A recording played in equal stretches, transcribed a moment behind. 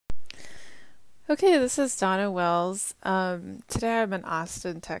Okay, this is Donna Wells. Today I'm in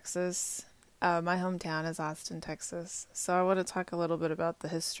Austin, Texas. My hometown is Austin, Texas. So I want to talk a little bit about the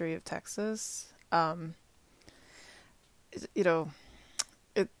history of Texas. It- you know,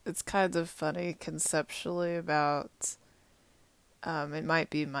 it's kind of funny conceptually about it might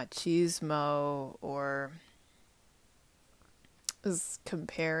be machismo or is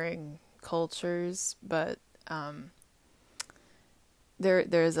comparing cultures, but um,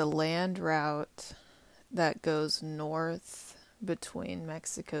 there's a land route that goes north between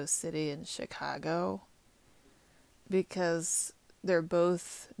Mexico City and Chicago because they're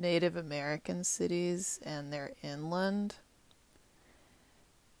both Native American cities and they're inland.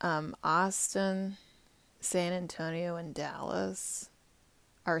 Austin, San Antonio, and Dallas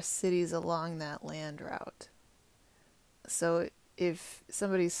are cities along that land route. So if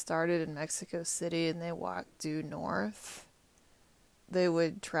somebody started in Mexico City and they walked due north, they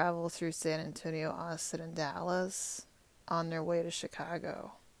would travel through San Antonio, Austin, and Dallas on their way to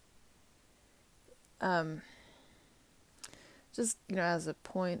Chicago. Um, just, as a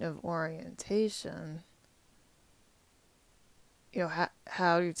point of orientation,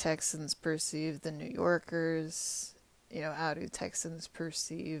 how do Texans perceive the New Yorkers? How do Texans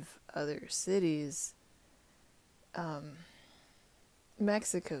perceive other cities? Um,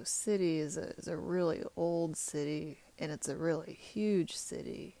 Mexico City is a really old city and it's a really huge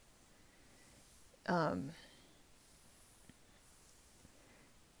city. Um,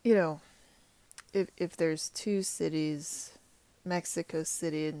 you know, if there's two cities, Mexico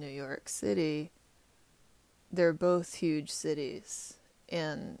City and New York City, they're both huge cities.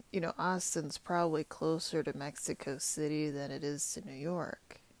 And, Austin's probably closer to Mexico City than it is to New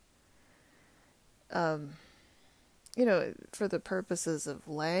York. Um, for the purposes of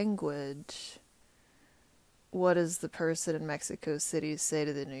language, what does the person in Mexico City say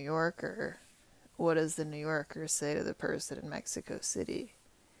to the New Yorker? What does the New Yorker say to the person in Mexico City?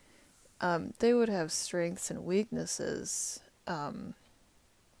 They would have strengths and weaknesses in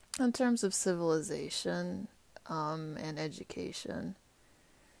terms of civilization and education.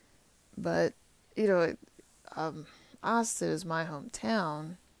 But, you know, um, Austin is my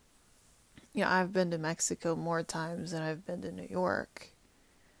hometown. I've been to Mexico more times than I've been to New York.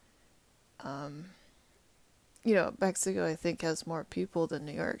 Um, Mexico, I think, has more people than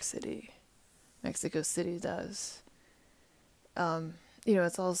New York City. Mexico City does.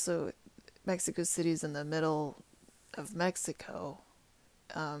 It's also, Mexico City's in the middle of Mexico.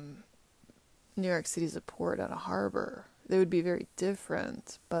 Um, New York City's a port on a harbor. They would be very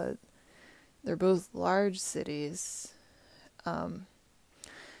different, but they're both large cities. Um,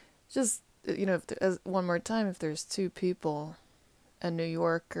 just, if one more time, if there's two people, a New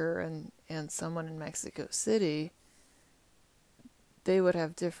Yorker and someone in Mexico City, they would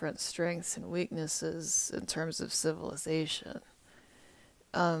have different strengths and weaknesses in terms of civilization.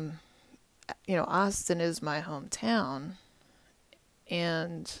 Um, Austin is my hometown,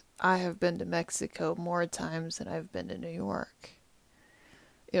 and I have been to Mexico more times than I've been to New York.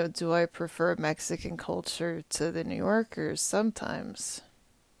 Do I prefer Mexican culture to the New Yorkers? Sometimes.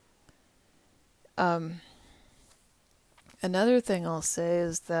 Um, Another thing I'll say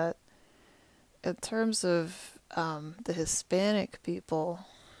is that in terms of the Hispanic people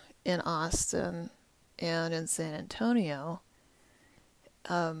in Austin and in San Antonio,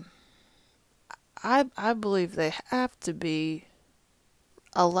 um, I believe they have to be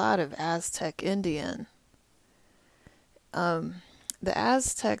a lot of Aztec Indian. Um, the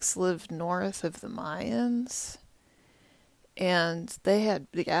Aztecs lived north of the Mayans, and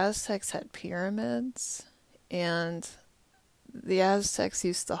the Aztecs had pyramids, and the Aztecs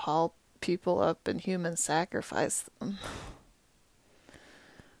used to haul people up and human sacrifice them.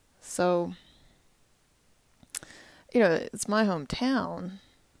 So, it's my hometown.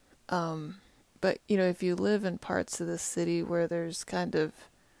 But, if you live in parts of the city where there's kind of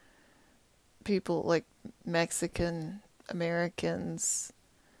people like Mexican Americans,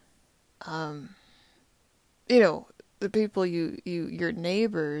 um, the people your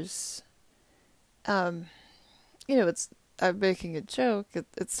neighbors, um, it's, I'm making a joke.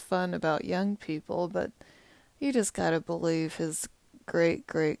 It's fun about young people, but you just gotta believe his great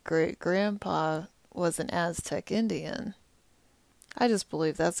great great grandpa was an Aztec Indian. I just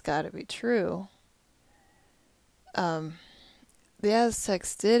believe that's gotta be true. Um, the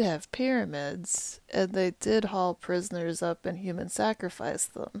Aztecs did have pyramids, and they did haul prisoners up and human sacrifice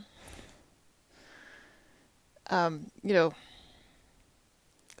them. Um, you know,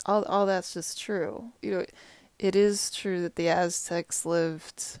 all that's just true. It is true that the Aztecs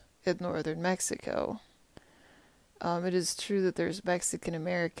lived in northern Mexico. It is true that there's Mexican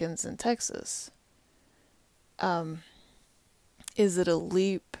Americans in Texas. Um, is it a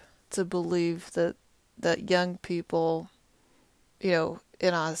leap to believe that young people, in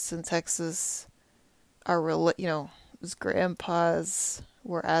Austin, Texas, his grandpas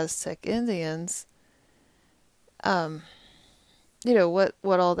were Aztec Indians? Um, what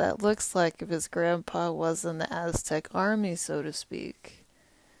all that looks like if his grandpa was in the Aztec army, so to speak.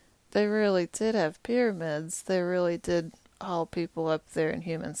 They really did have pyramids. They really did haul people up there and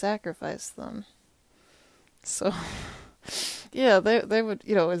human sacrifice them. So, yeah, they would,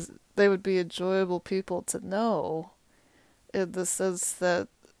 they would be enjoyable people to know, in the sense that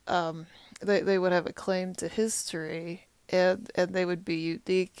they would have a claim to history, and they would be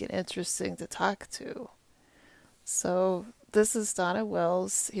unique and interesting to talk to. So this is Donna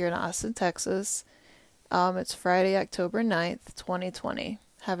Wells here in Austin, Texas. It's Friday, October 9th, 2020.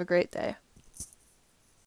 Have a great day.